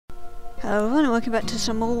Hello everyone and welcome back to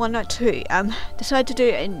some more One Night 2. Decided to do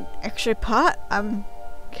an extra part,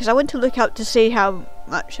 because I went to look up to see how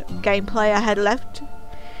much gameplay I had left.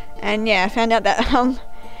 And yeah, I found out that,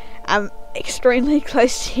 I'm extremely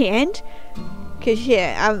close to the end. Because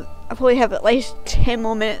yeah, I probably have at least 10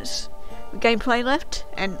 more minutes of gameplay left.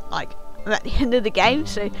 And like, I'm at the end of the game,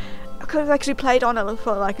 so I could have actually played on it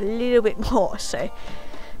for like a little bit more, so.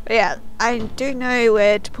 But yeah, I do know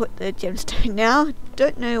where to put the gemstone now.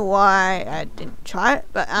 Don't know why I didn't try it,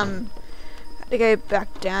 but I had to go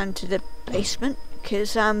back down to the basement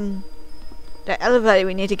because the elevator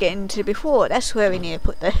we need to get into before, that's where we need to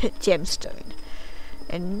put the gemstone.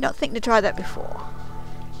 And not think to try that before.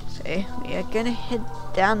 So we are gonna head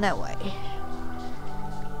down that way.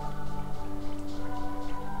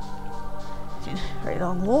 It's a very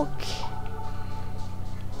long walk.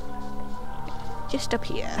 Just up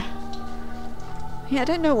here. Yeah, I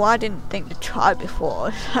don't know why I didn't think to try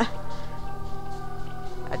before.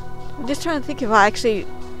 I'm just trying to think if I actually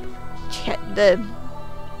checked the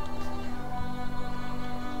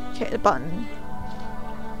button.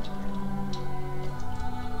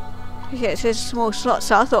 Yeah, it says small slot,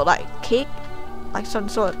 so I thought like key, like some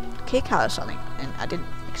sort of key card or something, and I didn't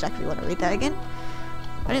exactly want to read that again.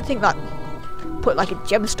 I didn't think like put like a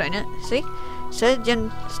gemstone in it. See, so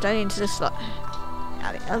gemstone into the slot.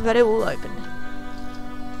 Now the elevator will open.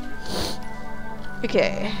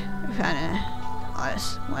 Okay, we found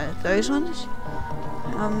one of those ones.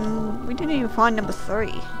 We didn't even find number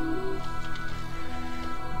 3.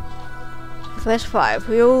 First 5.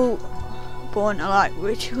 We all born alike,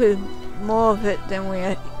 which with more of it than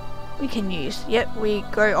we can use. Yet we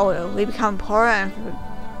grow older, we become poorer, and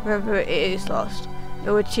forever it is lost. It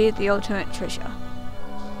will achieve the ultimate treasure.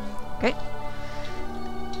 Okay.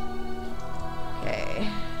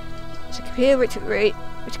 It's a computer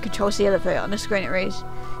which controls the elevator. On the screen it reads,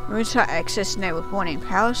 "Room start access network warning.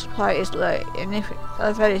 Power supply is low, and if the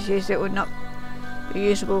elevator is used, it would not be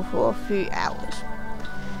usable for a few hours."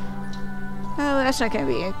 Oh, that's not going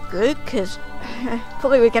to be good, because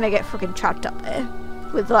probably we're going to get freaking trapped up there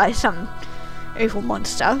with like some evil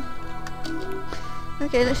monster.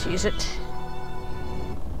 Okay, let's use it.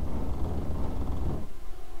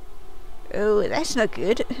 Oh, that's not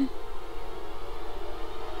good.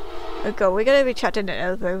 Oh god, we're gonna be trapped in an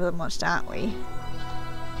elevator with a monster, aren't we?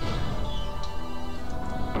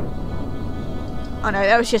 Oh no,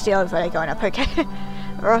 that was just the elevator going up, okay.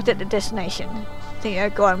 Arrived at the destination. I think, oh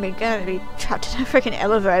god, we're gonna be trapped in a freaking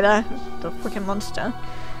elevator. The freaking monster.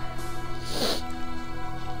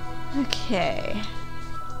 Okay.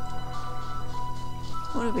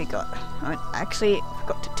 What have we got? I actually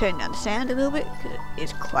forgot to turn down the sound a little bit, because it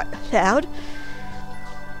is quite loud.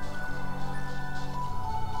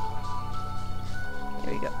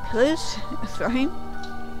 Here we got pillars, a throne,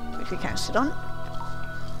 which we can't sit on.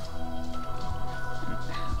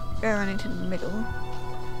 Go around into the middle.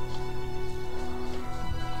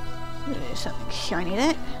 There's something shiny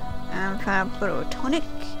there. Found a bottle of tonic.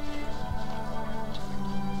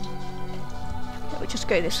 Okay, we'll just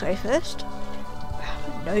go this way first.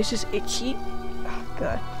 My nose is itchy. Oh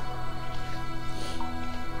god.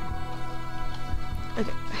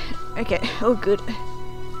 Okay, all good.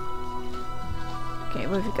 Okay,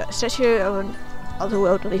 we've got a statue of an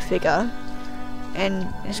otherworldly figure, and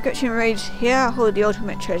the inscription reads, "Here I hold the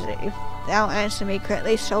ultimate treasure. If thou answer me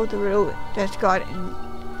correctly, solve the riddle that's God in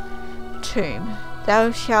tomb.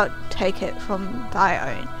 Thou shalt take it from thy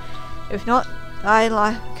own. If not, thy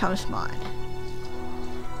life becomes mine."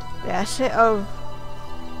 There are a set of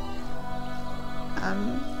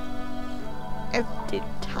empty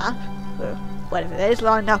tap, or whatever it is,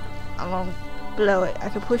 lined up along below it. I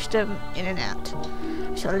can push them in and out.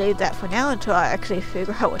 I shall leave that for now until I actually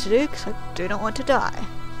figure out what to do, because I do not want to die.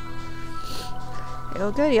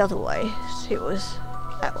 It'll go the other way. See, it was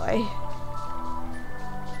that way.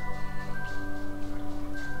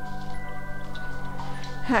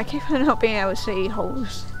 I keep on not being able to see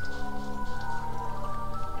holes.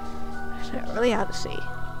 It's not really hard to see.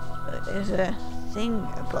 But there's a thing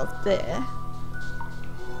above there.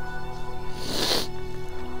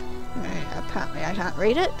 Apparently I can't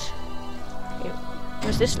read it. Okay,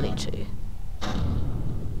 where's this lead to?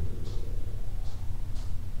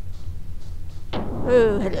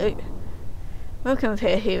 Oh, hello. Welcome,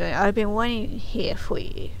 fair human. I've been waiting here for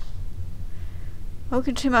you.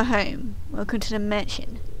 Welcome to my home. Welcome to the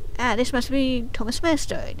mansion. Ah, this must be Thomas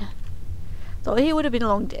Mirstone. Thought he would have been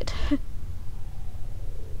long dead.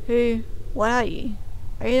 What are you?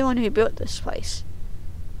 Are you the one who built this place?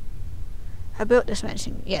 I built this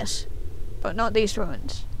mansion, yes. But not these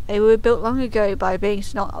ruins. They were built long ago by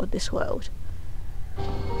beings not of this world.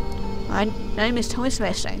 My name is Thomas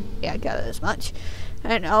Mairstone. Yeah, I gather as much.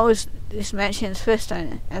 And I was this mansion's first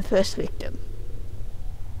owner and first victim.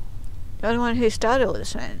 You're the one who started all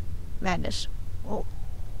this madness. Well,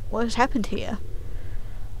 what has happened here?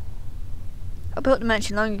 I built the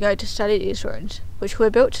mansion long ago to study these ruins, which were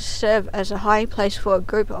built to serve as a hiding place for a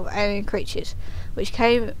group of alien creatures, which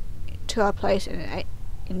came to our place in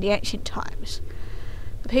the ancient times.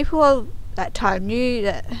 The people of that time knew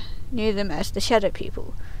them as the Shadow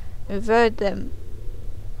People, who revered them,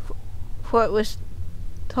 for it was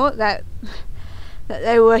thought that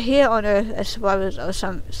they were here on Earth as survivors of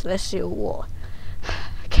some celestial war.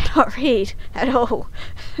 I cannot read at all.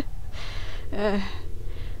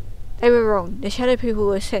 They were wrong. The Shadow People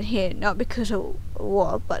were sent here not because of a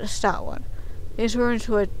war, but to start one. These ruins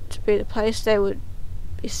were to be the place they would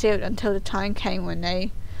be sealed until the time came when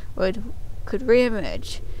they could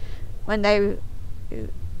re-emerge, when they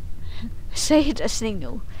received a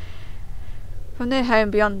signal from their home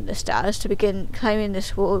beyond the stars to begin claiming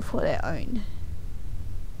this world for their own.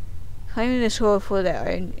 Claiming this world for their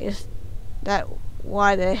own is that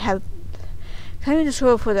why they have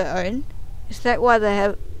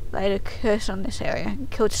laid a curse on this area and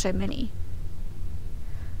killed so many.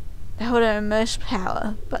 They hold an immense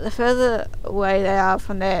power, but the further away they are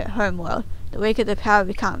from their homeworld, the weaker the power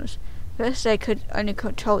becomes. First they could only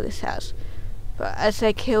control this house, but as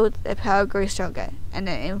they killed, their power grew stronger, and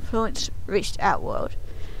their influence reached outworld.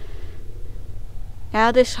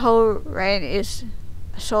 Now this whole reign is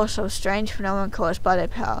a source of strange phenomena caused by their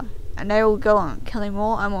power, and they will go on, killing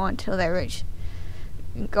more and more until they reach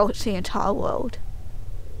engulf the entire world.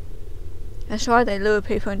 That's why they lure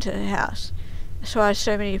people into the house. That's why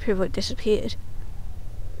so many people have disappeared.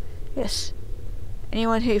 Yes,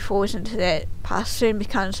 anyone who falls into their path soon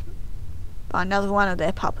becomes another one of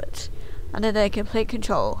their puppets. Under their complete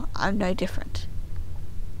control, I'm no different.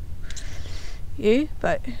 You?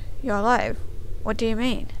 But you're alive. What do you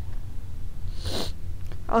mean?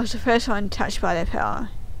 I was the first one touched by their power.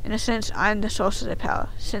 In a sense, I am the source of their power.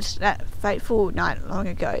 Since that fateful night long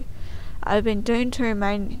ago, I have been doomed to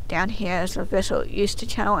remain down here as a vessel used to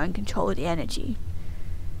channel and control the energy.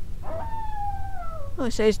 Oh,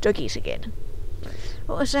 it's those doggies again.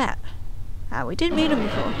 What was that? We did meet them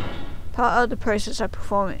before. Part of the process I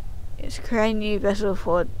perform is creating a new vessel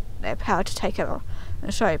for their power to take over.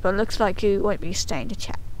 I'm sorry, but it looks like you won't be staying to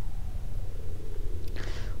chat.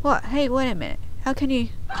 What? Hey, wait a minute. How can you...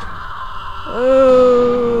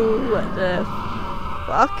 Oh, what the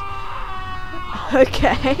fuck?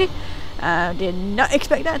 Okay. Did not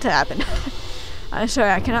expect that to happen. I'm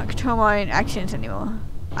sorry, I cannot control my own actions anymore.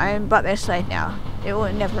 I am but their slave now. It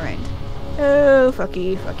will never end. Oh, fuck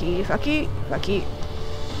you, fuck you, fuck you, fuck you.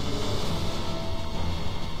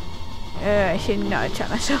 I should not trap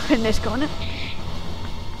myself in this corner.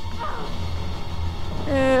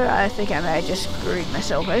 I think I may have just screwed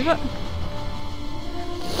myself over.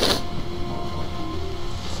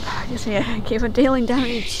 I just need to keep on dealing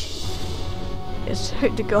damage. Just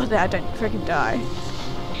hope to God that I don't freaking die.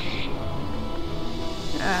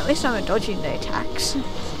 At least I'm dodging the attacks.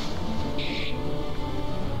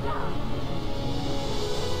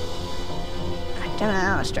 I don't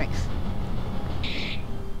have our strength.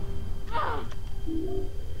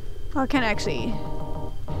 Oh, I can actually...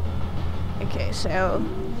 Okay, so...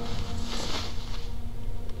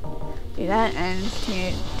 do that and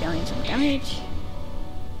continue dealing some damage.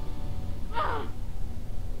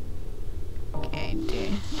 Okay, do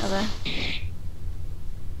another...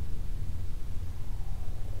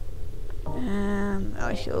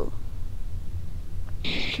 I shall...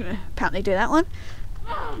 apparently do that one.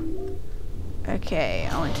 Okay,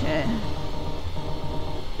 I want to...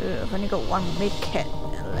 I've only got one mid-kit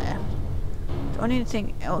left. Do I want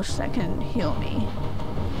anything else that can heal me?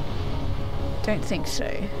 Don't think so.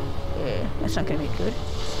 Yeah, that's not going to be good.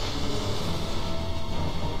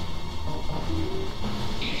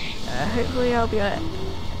 Hopefully I'll be able to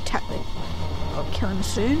attack the... or kill him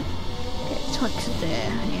soon. Okay, Tonk's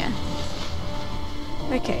there, yeah.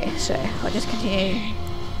 Okay, so I'll just continue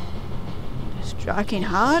striking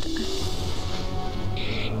hard.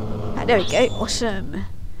 Ah, there we go, awesome.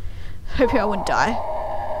 Hoping I wouldn't die.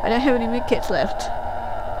 I don't have any mid-kits left.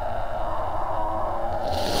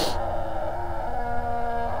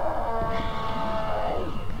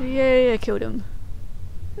 Yay, I killed him.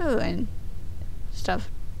 Oh, and stuff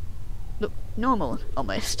look normal,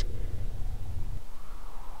 almost.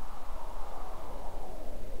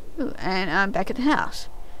 Ooh, and I'm back at the house.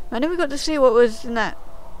 I never got to see what was in that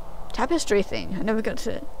tapestry thing. I never got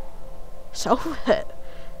to solve it.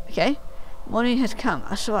 Okay, morning has come.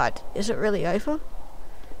 I saw it. Is it really over?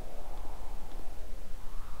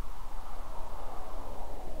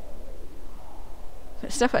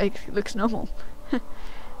 But stuff looks normal. The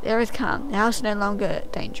air is calm. The house is no longer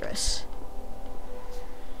dangerous.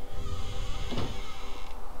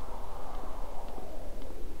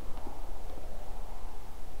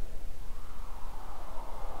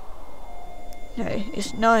 No,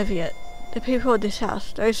 it's not over yet. The people of this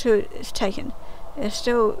house, those who it's taken, there's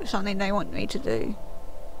still something they want me to do.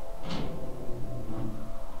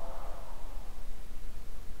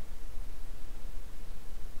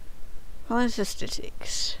 What is the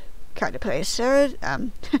statistics? Character player Sarah,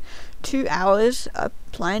 2 hours of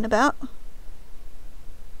playing about.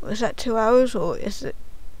 Was that 2 hours or is it?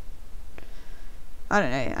 I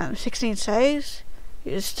don't know. 16 saves,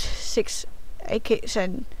 used 6 A kits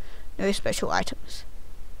and no special items.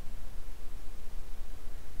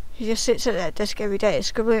 She just sits at that desk every day,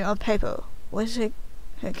 scribbling on paper. What is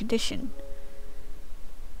her condition?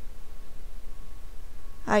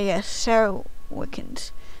 Ah yes, Sarah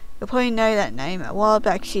Wickens. You'll probably know that name. A while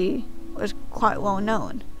back she was quite well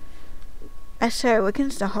known. As Sarah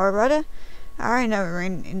Wickens, the horror writer, I already know her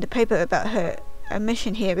in the paper about her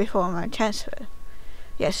admission here before my transfer.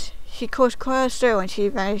 Yes, she caused quite a stir when she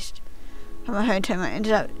vanished from her hometown and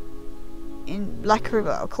ended up in Black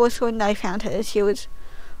River. Of course, when they found her, she was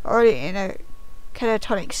already in a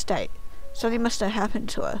catatonic state. Something must have happened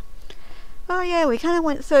to her. Oh yeah, we kind of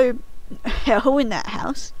went through hell in that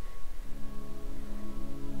house.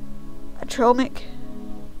 A traumatic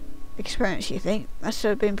experience, you think? Must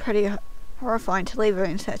have been pretty horrifying to leave her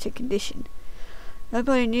in such a condition.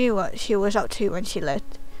 Nobody knew what she was up to when she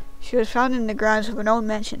left. She was found in the grounds of an old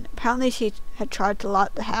mansion. Apparently she had tried to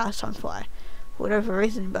light the house on fire for whatever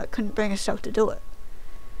reason, but couldn't bring herself to do it.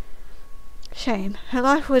 Shame. Her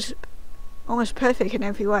life was almost perfect in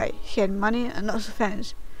every way. She had money and lots of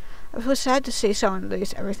friends. I feel sad to see someone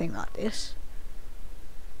lose everything like this.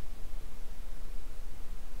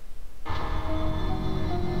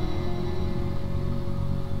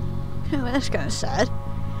 Well, that's kind of sad.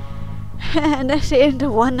 And that's the end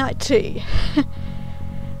of One Night 2.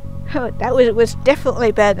 That was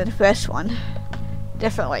definitely better than the first one.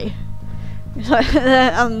 Definitely. It's like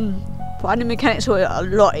the fighting mechanics were a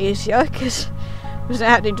lot easier because I wasn't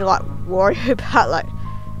having to like worry about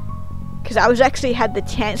because I was actually had the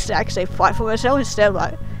chance to actually fight for myself instead of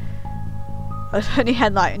I only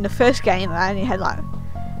had in the first game I only had a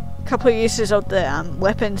couple of uses of the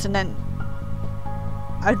weapons and then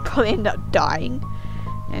I'd probably end up dying.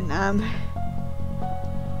 And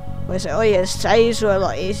saves were a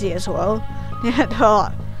lot easier as well. Yeah,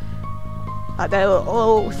 they were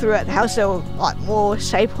all throughout the house. There were more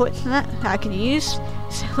save points than that I can use.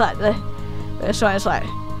 So the first one is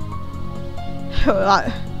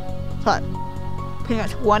pretty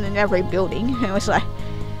much one in every building. It was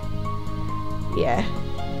yeah.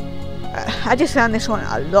 I just found this one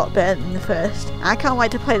a lot better than the first. I can't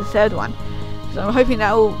wait to play the third one. So I'm hoping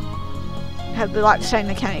that will have the same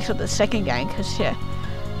mechanics of the second game, because yeah,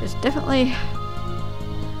 it's definitely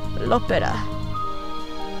a lot better.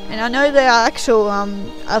 And I know there are actual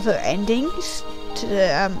other endings to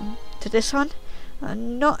the to this one.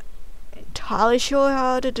 I'm not entirely sure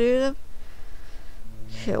how to do them.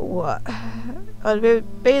 So what? It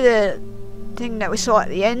would be the thing that we saw at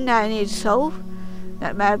the end that I need to solve.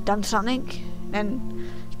 That may have done something. And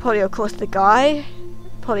it's probably of course the guy.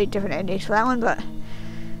 Probably different endings for that one, but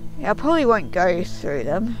yeah, I probably won't go through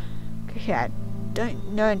them because yeah, I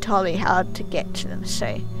don't know entirely how to get to them.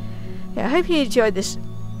 So yeah, I hope you enjoyed this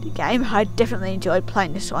game. I definitely enjoyed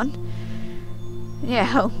playing this one.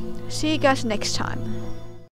 Yeah, I'll see you guys next time.